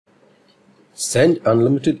Send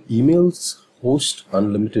unlimited emails, host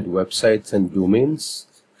unlimited websites and domains,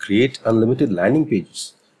 create unlimited landing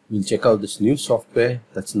pages. We'll check out this new software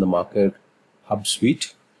that's in the market,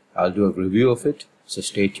 HubSuite. I'll do a review of it, so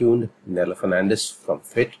stay tuned. Kneller Fernandes from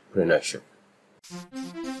Fit-Preneur-Ship.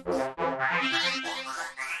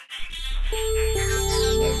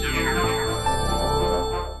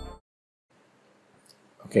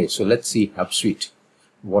 Okay, so let's see HubSuite,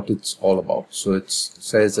 what it's all about. So it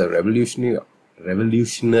says a revolutionary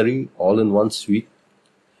all-in-one suite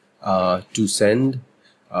to send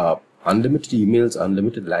unlimited emails,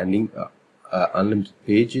 unlimited unlimited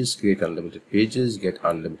pages, create unlimited pages, get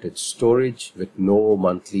unlimited storage with no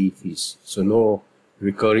monthly fees. So no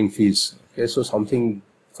recurring fees. Okay, so something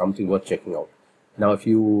worth checking out. Now, if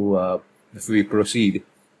we proceed,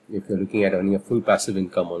 if you're looking at earning a full passive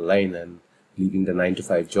income online and leaving the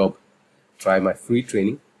 9-to-5 job, try my free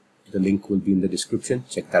training. The link will be in the description.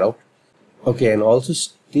 Check that out. Okay, and also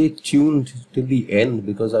stay tuned till the end,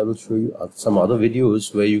 because I will show you some other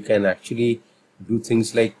videos where you can actually do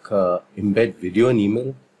things like embed video and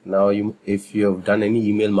email. Now, if you have done any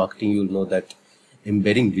email marketing, you'll know that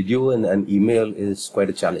embedding video and email is quite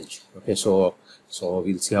a challenge. Okay, so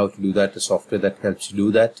we'll see how to do that, the software that helps you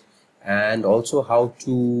do that, and also how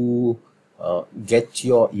to get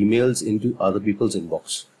your emails into other people's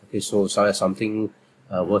inbox. Okay, so something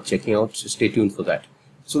worth checking out, so stay tuned for that.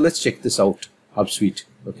 So let's check this out, HubSuite.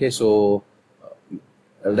 Okay, so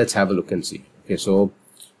let's have a look and see. Okay, so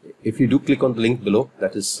if you do click on the link below,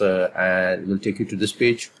 that is, and it will take you to this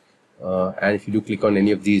page. And if you do click on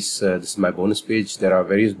any of these, this is my bonus page. There are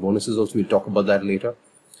various bonuses also. We'll talk about that later.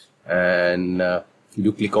 And if you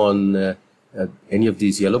do click on any of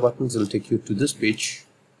these yellow buttons, it will take you to this page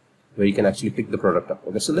where you can actually pick the product up.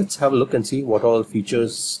 Okay, so let's have a look and see what all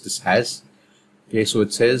features this has. Okay, so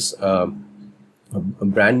it says a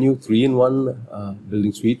brand new 3-in-1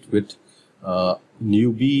 building suite with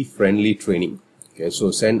newbie friendly training. Okay,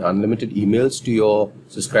 so send unlimited emails to your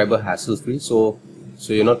subscriber hassle-free. So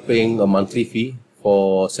you're not paying a monthly fee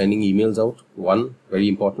for sending emails out. One, very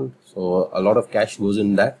important. So a lot of cash goes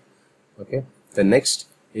in that. Okay. The next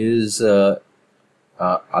is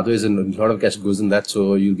otherwise a lot of cash goes in that,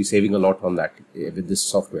 so you'll be saving a lot on that with this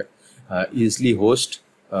software. Easily host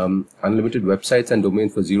unlimited websites and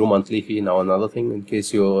domains for 0 monthly fee. Now, another thing, in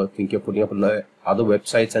case you think you're putting up other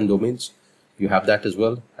websites and domains, you have that as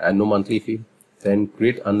well, and no monthly fee. Then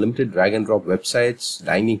create unlimited drag and drop websites,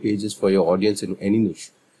 landing pages for your audience in any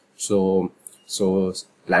niche. So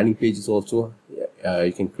landing pages also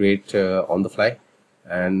you can create on the fly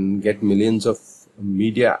and get millions of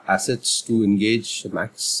media assets to engage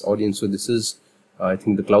max audience. So this is I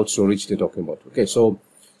think the cloud storage they're talking about. Okay, so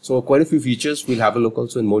quite a few features. We'll have a look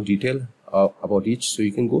also in more detail about each, so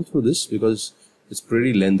you can go through this because it's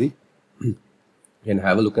pretty lengthy. You can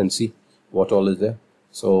have a look and see what all is there.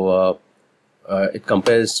 So it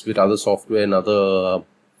compares with other software and other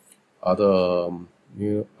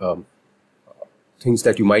things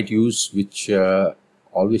that you might use, which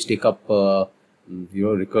always take up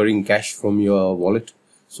recurring cash from your wallet.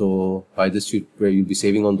 So by this you'll be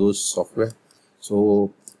saving on those software.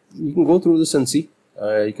 So you can go through this and see.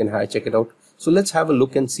 You can check it out. So let's have a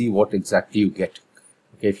look and see what exactly you get.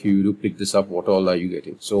 Okay, if you do pick this up, what all are you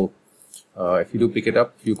getting? So if you do pick it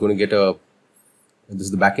up, you're going to get this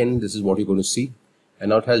is the back end. This is what you're going to see. And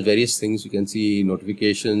now it has various things. You can see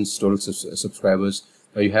notifications, total subscribers.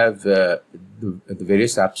 You have the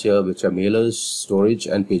various apps here, which are mailers, storage,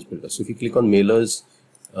 and page builder. So if you click on mailers,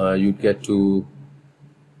 you get to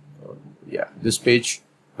this page.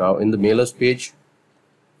 Now in the mailers page,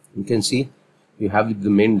 you can see you have the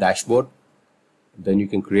main dashboard. Then you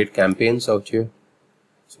can create campaigns out here.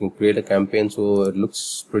 So you can create a campaign. So it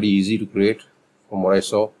looks pretty easy to create from what I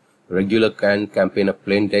saw. Regular campaign of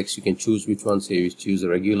plain text. You can choose which one. Say you choose a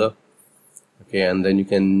regular. Okay, and then you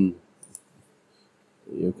can.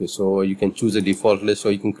 Okay, so you can choose a default list,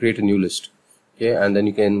 or you can create a new list. Okay, and then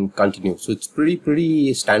you can continue. So it's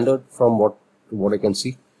pretty standard from what I can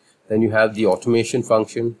see. Then you have the automation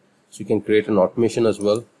function. So you can create an automation as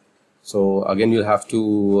well. So again, you'll have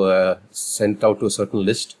to send it out to a certain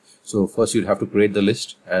list. So first you'll have to create the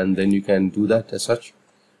list, and then you can do that as such.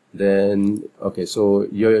 Then okay, so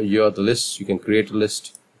you're the list. You can create a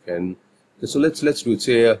list. So let's do it.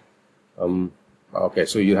 Say okay,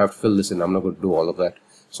 so you have to fill this in. I'm not going to do all of that.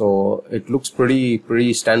 So it looks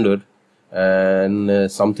pretty standard, and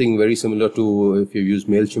something very similar to if you use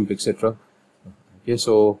MailChimp, etc. Okay,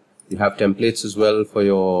 so you have templates as well for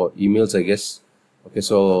your emails, I guess. Okay,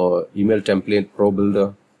 so email template, Pro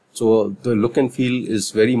Builder. So the look and feel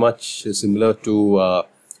is very much similar to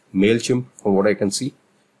MailChimp from what I can see.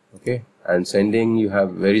 Okay, and sending, you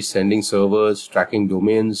have various sending servers, tracking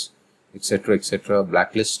domains, etc., etc.,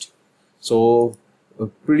 blacklist. So a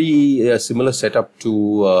pretty similar setup to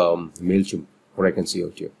MailChimp, what I can see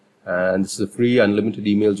out here. And this is a free unlimited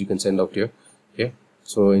emails you can send out here. Okay,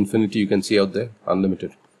 so infinity you can see out there,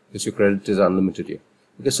 unlimited, because your credit is unlimited here.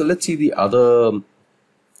 Okay, so let's see the other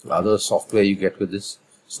software you get with this.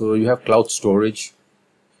 So you have cloud storage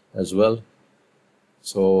as well.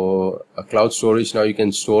 So a cloud storage, now you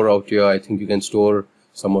can store out here. I think you can store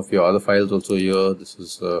some of your other files also here. This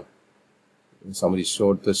is somebody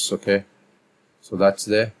stored this. Okay, so that's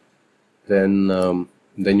there. Then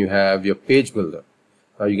you have your page builder.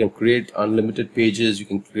 Now you can create unlimited pages. You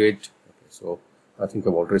can create. Okay, so I think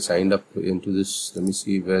I've already signed up into this. Let me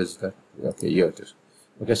see, where's that? Okay, here it is.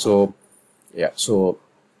 Okay, so yeah, so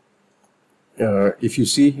if you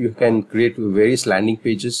see, you can create various landing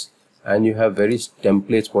pages, and you have various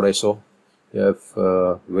templates. What I saw, you have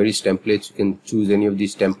various templates. You can choose any of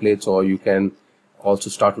these templates, or you can also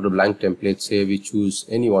start with a blank template. Say we choose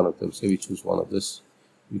any one of them. Say we choose one of this.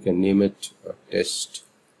 You can name it test.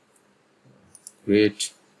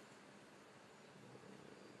 Great.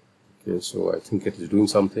 Okay, so I think it is doing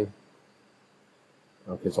something.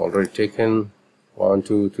 Okay, it's already taken. 1,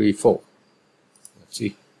 2, 3, 4. Let's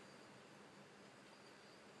see.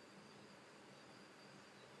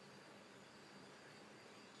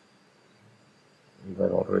 Is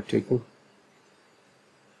that already taken?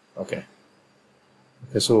 Okay.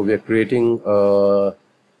 Okay, so we are creating a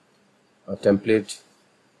template.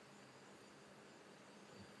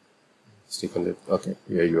 Let's take a look. Okay,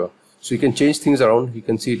 here you are. So you can change things around. You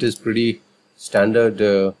can see it is pretty standard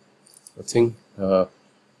thing.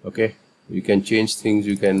 Okay, you can change things.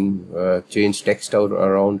 You can change text out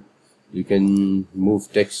around. You can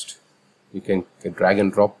move text. You can drag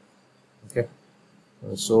and drop. Okay,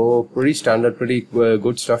 so pretty standard, pretty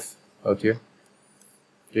good stuff out here.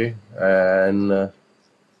 Okay, and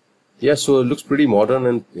yeah, so it looks pretty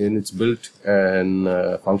modern in its built and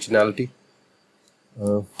functionality.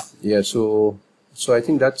 Yeah, so I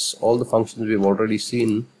think that's all the functions we've already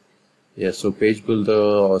seen. Yeah, so page builder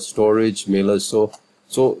or storage, mailers. So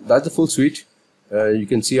that's the full suite. You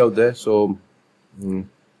can see out there. So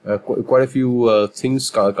quite a few things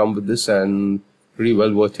come with this, and pretty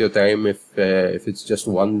well worth your time if it's just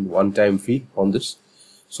one-time fee on this.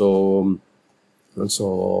 So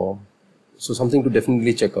something to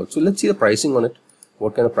definitely check out. So let's see the pricing on it.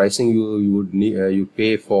 What kind of pricing you would need, you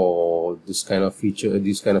pay for this kind of feature,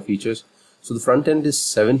 these kind of features. So the front end is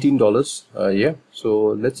 $17. Yeah. So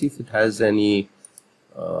let's see if it has any.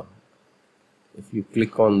 If you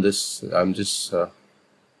click on this, I'm just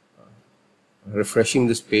refreshing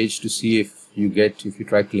this page to see if you get, if you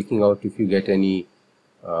try clicking out, if you get any.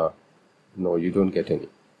 No, you don't get any.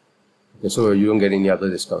 Okay, so you don't get any other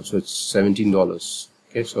discount. So it's $17.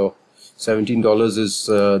 Okay, so $17 is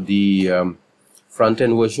the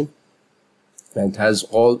front-end version, and it has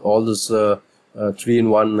all this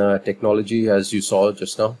 3-in-1 technology, as you saw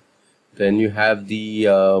just now. Then you have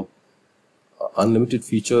the unlimited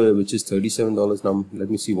feature, which is $37. Now let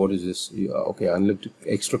me see, what is this? Okay, unlimited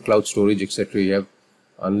extra cloud storage, etc. You have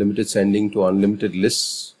unlimited sending to unlimited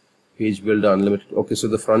lists, page builder unlimited. Okay, so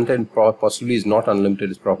the front end possibly is not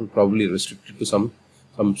unlimited. It's probably restricted to some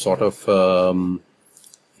sort of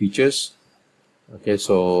features. Okay,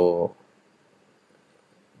 so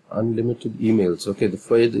unlimited emails. Okay,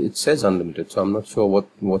 it says unlimited, so I'm not sure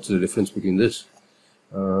what's the difference between this.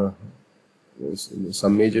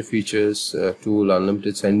 Some major features, tool,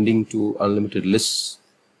 unlimited sending to unlimited lists.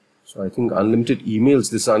 So I think unlimited emails,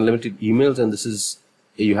 this is unlimited emails, and this is,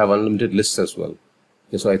 you have unlimited lists as well.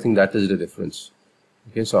 Okay, so I think that is the difference.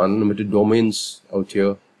 Okay, so unlimited domains out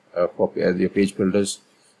here for your page builders.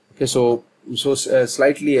 Okay, so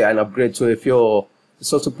slightly an upgrade. So if you're,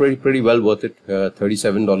 it's also pretty well worth it.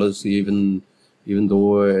 $37 even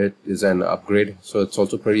though it is an upgrade. So it's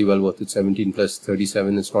also pretty well worth it. 17 plus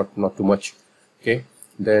 37 is not too much. Okay,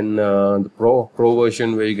 then the pro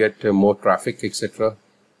version, where you get more traffic, etc.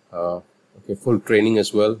 Okay, full training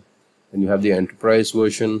as well. And you have the enterprise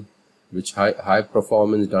version, which high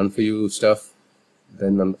performance, done for you stuff.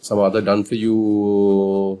 Then some other done for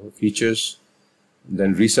you features.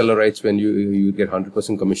 Then reseller rights, when you get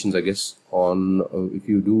 100% commissions, I guess, on if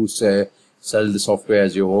you do sell the software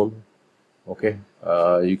as your own. Okay,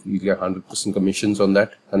 you get 100% commissions on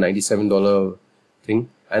that, a $97 thing,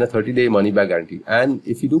 and a 30-day money back guarantee. And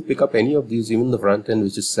if you do pick up any of these, even the front end,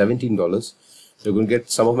 which is $17, you're going to get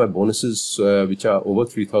some of my bonuses, which are over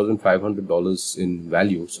 $3,500 in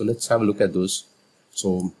value. So let's have a look at those.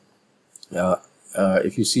 So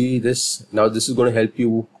if you see this, now this is going to help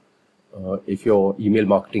you if you're email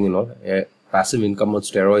marketing and all, passive income on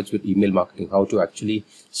steroids with email marketing, how to actually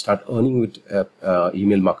start earning with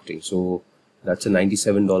email marketing. So that's a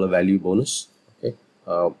 $97 value bonus. Okay,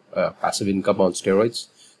 passive income on steroids.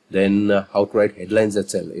 Then how to write headlines that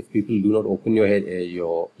sell. If people do not open your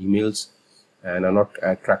emails and are not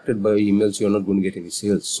attracted by emails, you're not going to get any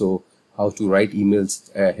sales. So how to write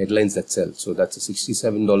emails, headlines that sell. So that's a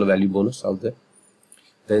 $67 value bonus out there.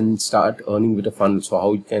 Then start earning with a funnel. So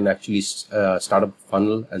how you can actually start a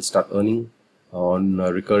funnel and start earning on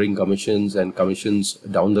recurring commissions and commissions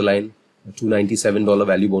down the line. A $297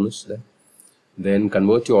 value bonus there. Then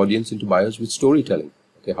convert your audience into buyers with storytelling.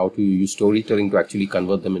 Okay, how to use storytelling to actually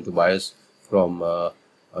convert them into buyers from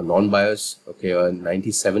non-buyers. Okay, a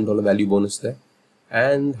 $97 value bonus there.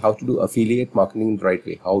 And how to do affiliate marketing the right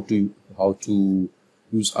way. How to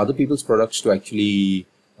use other people's products to actually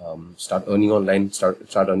start earning online, start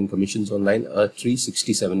earning commissions online. A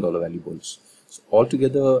 $367 value bonus. So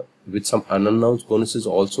altogether, with some unannounced bonuses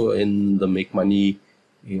also in the make money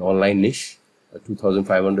online niche,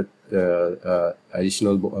 2,500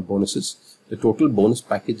 additional bonuses. The total bonus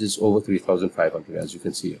package is over 3,500, as you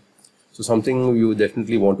can see here. So something you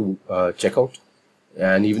definitely want to check out.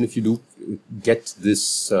 And even if you do get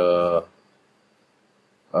this front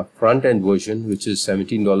end version, which is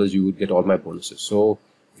 $17, you would get all my bonuses. So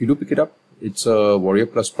if you do pick it up, it's a Warrior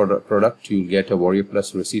Plus product. You'll get a Warrior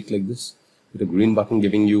Plus receipt like this, with a green button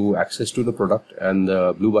giving you access to the product, and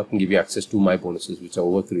the blue button give you access to my bonuses, which are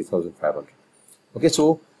over 3,500. Okay,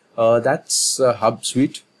 so that's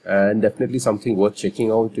HubSuite, and definitely something worth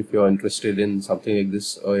checking out if you're interested in something like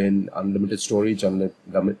this, or in unlimited storage,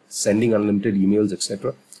 sending unlimited emails,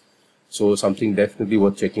 etc. So something definitely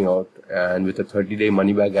worth checking out, and with a 30-day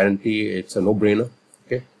money-back guarantee, it's a no-brainer.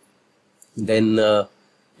 Okay, then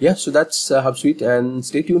yeah, so that's HubSuite, and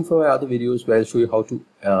stay tuned for my other videos where I'll show you how to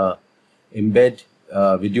embed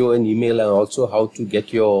video and email, and also how to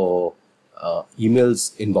get your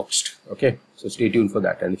emails inboxed. Okay, so stay tuned for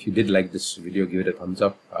that. And if you did like this video, give it a thumbs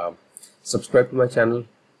up, subscribe to my channel,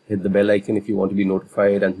 hit the bell icon if you want to be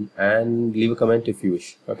notified, and leave a comment if you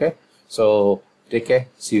wish. Okay, so take care,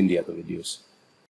 see you in the other videos.